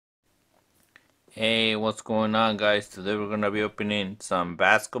Hey, what's going on, guys? Today we're gonna be opening some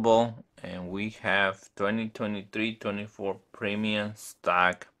basketball, and we have 2023-24 Premium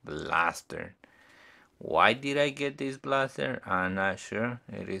Stock Blaster. Why did I get this blaster? I'm not sure.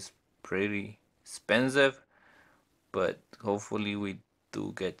 It is pretty expensive, but hopefully we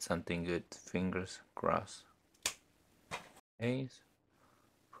do get something good. Fingers crossed. Base,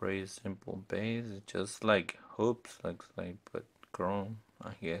 pretty simple base. It's just like hoops, looks like, but chrome.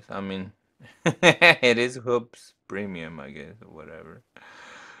 I guess. I mean, it is hoops premium, I guess, or whatever.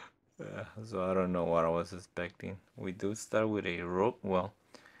 So I don't know what I was expecting. We do start with a rook. Well,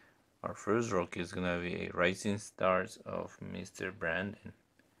 our first rook is gonna be a Rising Stars of Mr. Brandon.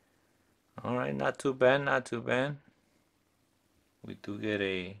 All right, not too bad, not too bad. We do get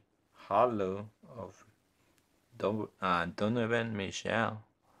a hollow of Donovan Michelle.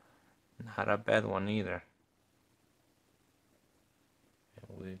 Not a bad one either.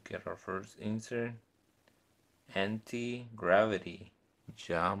 And we get our first insert. Anti-Gravity.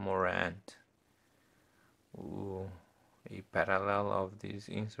 Ja Morant. Ooh, a parallel of this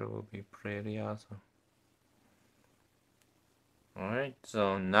insert will be pretty awesome. Alright,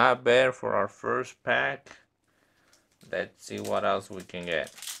 so not bad for our first pack. Let's see what else we can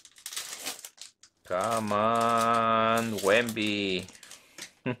get. Come on, Wemby.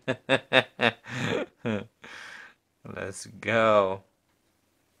 Let's go.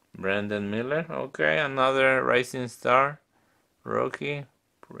 Brandon Miller. Okay, another Rising Star rookie.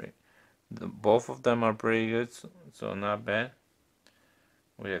 Both of them are pretty good, so not bad.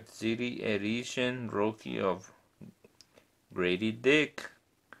 We have City Edition rookie of Grady Dick.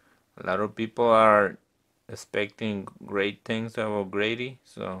 A lot of people are expecting great things about Grady,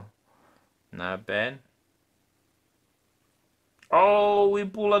 so not bad. Oh, we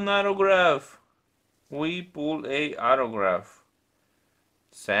pull an autograph. We pull a autograph.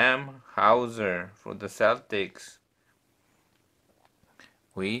 Sam Hauser for the Celtics.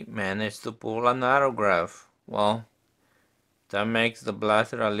 We managed to pull an autograph. Well, that makes the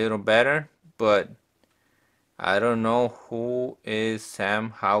blaster a little better, but I don't know who is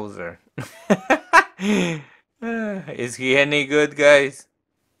Sam Hauser. Is he any good, guys?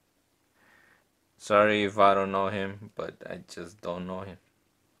 Sorry if I don't know him, but I just don't know him.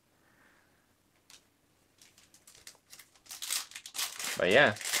 But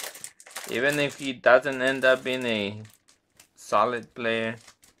yeah, even if he doesn't end up being a solid player,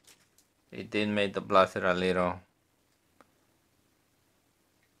 it did make the blaster a little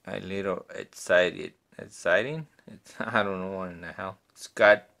exciting. I don't know what in the hell.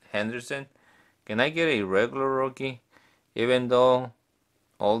 Scott Henderson. Can I get a regular rookie? Even though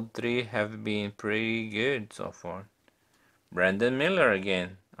all three have been pretty good so far. Brandon Miller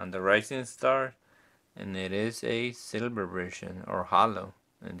again on the Rising Star, and it is a silver version or hollow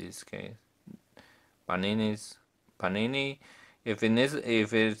in this case. Panini. If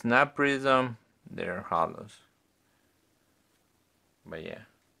it's not Prism, they're hollows. But yeah.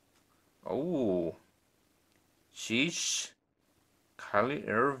 Oh, sheesh. Kylie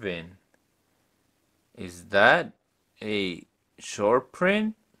Irving. Is that a short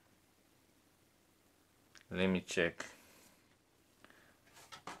print? Let me check.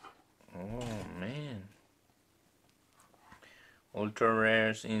 Oh man. Ultra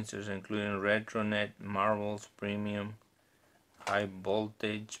rares inserts including Retronet, Marvels Premium, High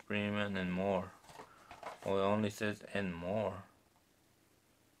Voltage Premium, and more. Oh, it only says and more.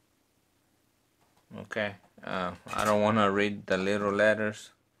 Okay. I don't want to read the little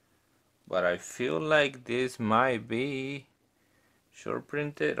letters, but I feel like this might be short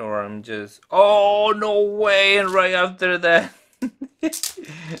printed, or I'm just. Oh, no way! And right after that.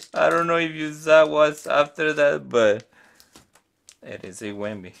 I don't know if you saw what's after that, but it is a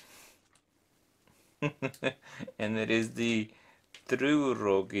Wemby. And it is the true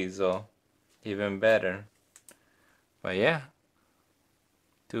rookie, so even better. But yeah,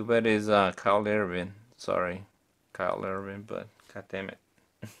 too bad is Kyle Irving. Sorry, Kyle Irving, but god damn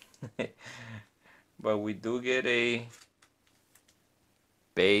it. But we do get a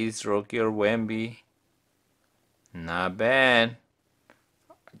base rookie or Wemby. Not bad.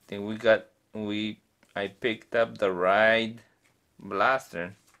 I think I picked up the right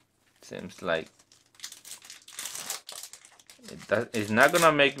blaster. Seems like it's not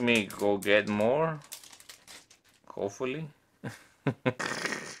gonna make me go get more. Hopefully.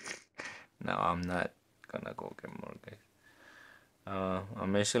 No, I'm not gonna go get more, guys.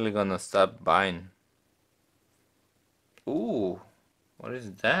 I'm actually gonna stop buying. Ooh, what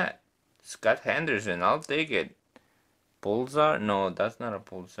is that? Scott Henderson, I'll take it. Pulsar? No, that's not a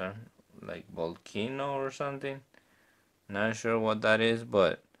pulsar. Like Volcano or something. Not sure what that is,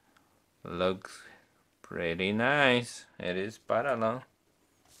 but Looks pretty nice. It is parallel.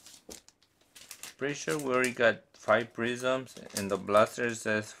 Pretty sure we already got 5 prisms, and the blaster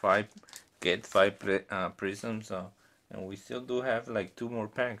says 5, get 5 prisms. So, and we still do have like 2 more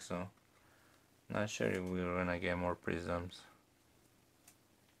packs. So, not sure if we're gonna get more prisms.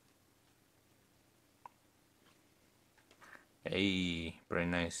 Hey, very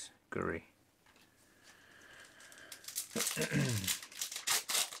nice, curry.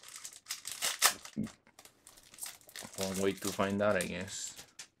 One way to find out, I guess.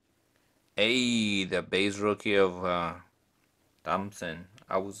 Hey, the base rookie of Thompson,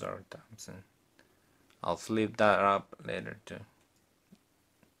 Thompson. I'll flip that up later too.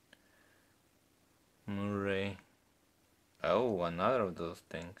 Murray. Oh, another of those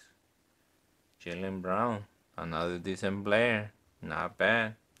things. Jaylen Brown, another decent player. Not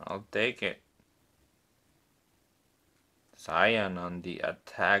bad. I'll take it. Zion on the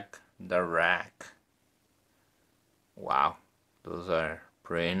attack, the rack. Wow, those are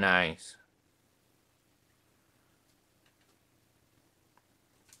pretty nice.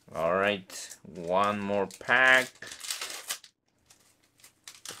 Alright, one more pack.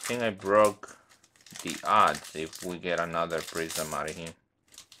 I think I broke the odds if we get another prism out of here.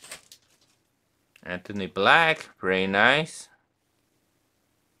 Anthony Black, pretty nice.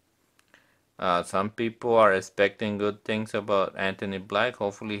 Some people are expecting good things about Anthony Black.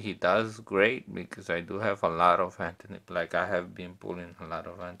 Hopefully he does great, because I do have a lot of Anthony Black. I have been pulling a lot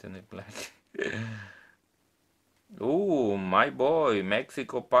of Anthony Black. Ooh, my boy,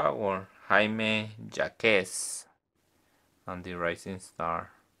 Mexico Power, Jaime Jaquez on the Rising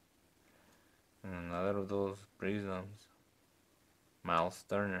Star. And another of those prisms, Miles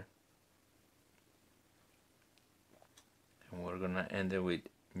Turner. And we're gonna end it with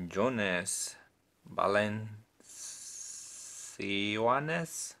Jonas Valencianes.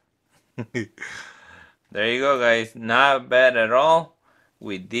 There you go, guys. Not bad at all.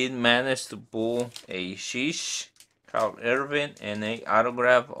 We did manage to pull a Sheesh, Carl Irvin, and a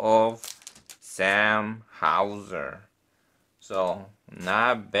autograph of Sam Hauser. So,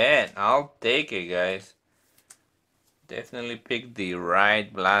 not bad. I'll take it, guys. Definitely pick the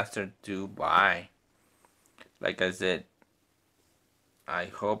right blaster to buy. Like I said, I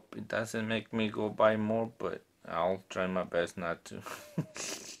hope it doesn't make me go buy more, but I'll try my best not to.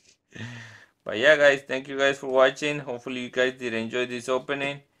 But yeah, guys, thank you guys for watching. Hopefully you guys did enjoy this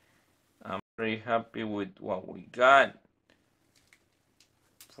opening. I'm very happy with what we got.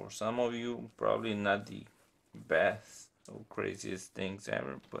 For some of you, probably not the best or craziest things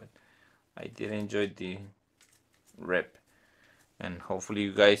ever, but I did enjoy the rip, and hopefully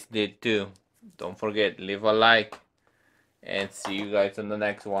you guys did too. Don't forget, leave a like, and see you guys on the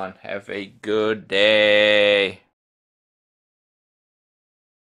next one. Have a good day.